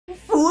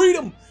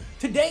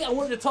Today I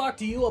wanted to talk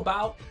to you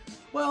about,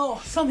 well,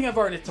 something I've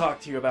already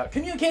talked to you about.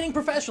 Communicating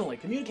professionally.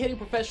 Communicating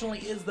professionally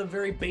is the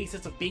very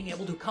basis of being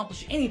able to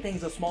accomplish anything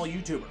as a small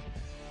YouTuber.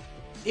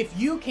 If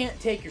you can't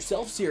take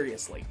yourself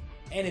seriously,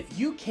 and if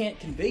you can't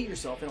convey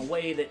yourself in a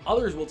way that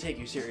others will take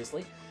you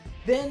seriously,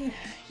 then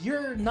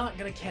you're not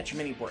going to catch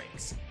many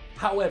breaks.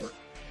 However,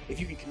 if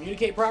you can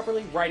communicate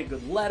properly, write a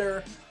good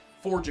letter,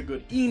 forge a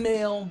good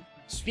email,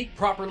 speak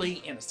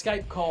properly in a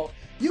Skype call,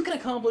 you can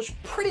accomplish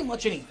pretty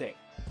much anything.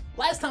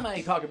 Last time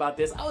I talked about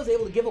this, I was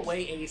able to give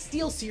away a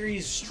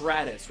SteelSeries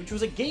Stratus, which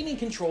was a gaming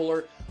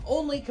controller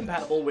only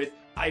compatible with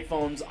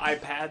iPhones,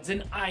 iPads,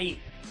 and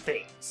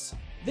iThings.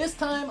 This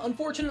time,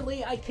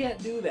 unfortunately, I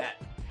can't do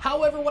that.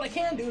 However, what I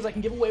can do is I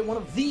can give away one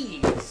of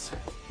these.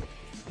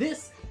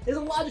 This is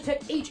a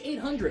Logitech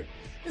H800.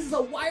 This is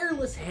a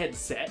wireless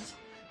headset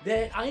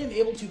that I am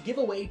able to give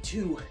away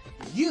to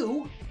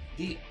you,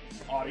 the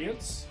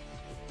audience,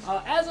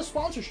 as a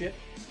sponsorship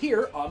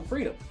here on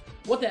Freedom.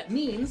 What that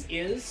means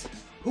is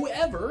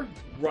whoever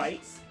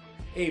writes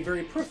a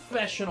very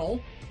professional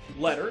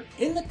letter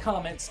in the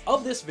comments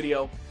of this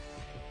video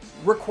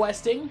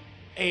requesting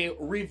a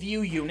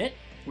review unit,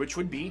 which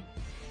would be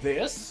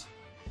this,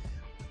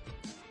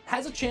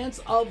 has a chance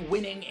of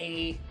winning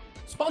a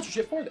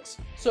sponsorship for this.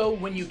 So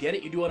when you get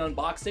it, you do an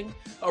unboxing,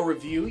 a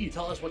review, you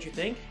tell us what you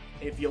think,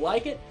 if you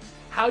like it,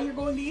 how you're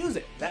going to use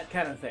it, that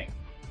kind of thing.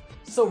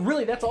 So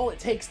really, that's all it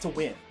takes to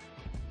win.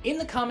 In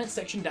the comments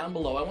section down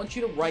below, I want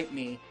you to write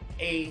me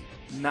a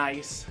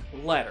nice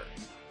letter.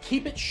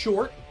 Keep it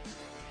short,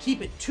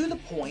 keep it to the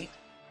point.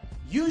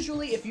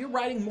 Usually, if you're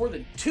writing more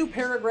than 2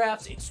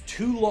 paragraphs, it's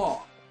too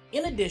long.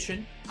 In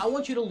addition, I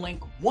want you to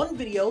link one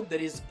video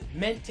that is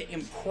meant to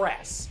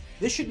impress.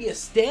 This should be a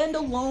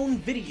standalone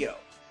video.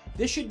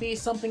 This should be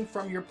something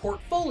from your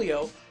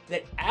portfolio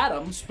that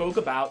Adam spoke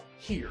about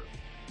here.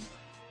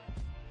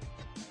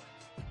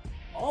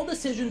 All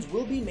decisions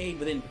will be made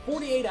within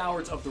 48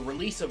 hours of the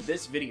release of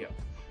this video.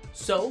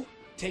 So,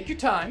 take your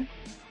time,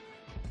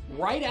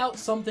 write out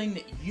something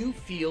that you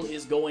feel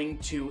is going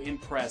to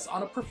impress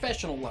on a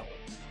professional level.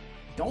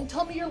 Don't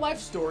tell me your life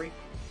story.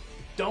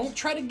 Don't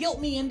try to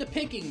guilt me into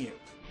picking you.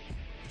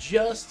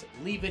 Just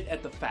leave it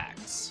at the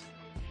facts.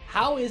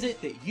 How is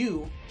it that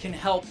you can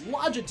help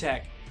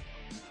Logitech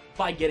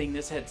by getting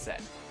this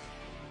headset?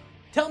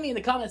 Tell me in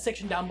the comment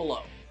section down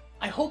below.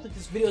 I hope that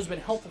this video has been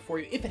helpful for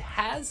you. If it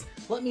has,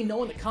 let me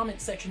know in the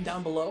comment section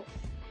down below.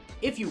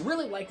 If you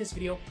really like this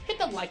video, hit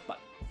the like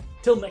button.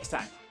 Till next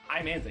time,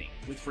 I'm Anthony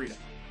with Freedom.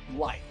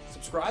 Like,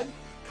 subscribe,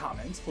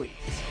 comments please.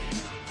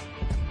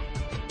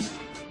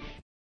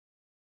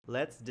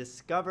 Let's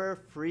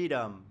discover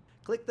freedom.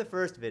 Click the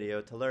first video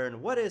to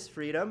learn what is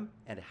freedom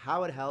and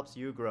how it helps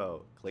you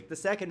grow. Click the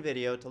second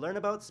video to learn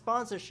about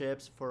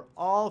sponsorships for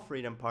all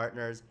Freedom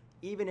partners,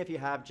 even if you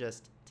have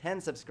just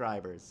 10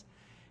 subscribers.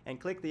 And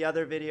click the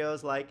other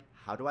videos like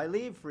How Do I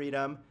Leave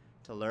Freedom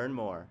to learn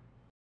more.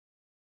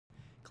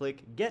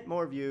 Click Get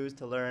More Views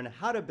to learn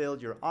how to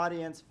build your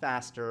audience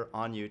faster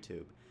on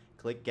YouTube.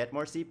 Click Get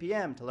More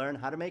CPM to learn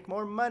how to make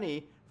more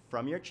money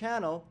from your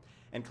channel.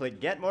 And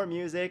click Get More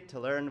Music to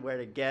learn where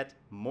to get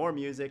more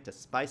music to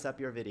spice up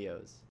your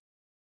videos.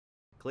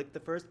 Click the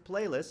first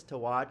playlist to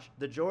watch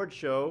The George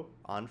Show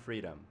on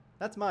Freedom.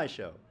 That's my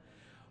show.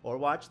 Or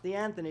watch The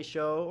Anthony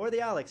Show or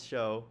The Alex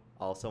Show,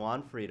 also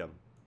on Freedom.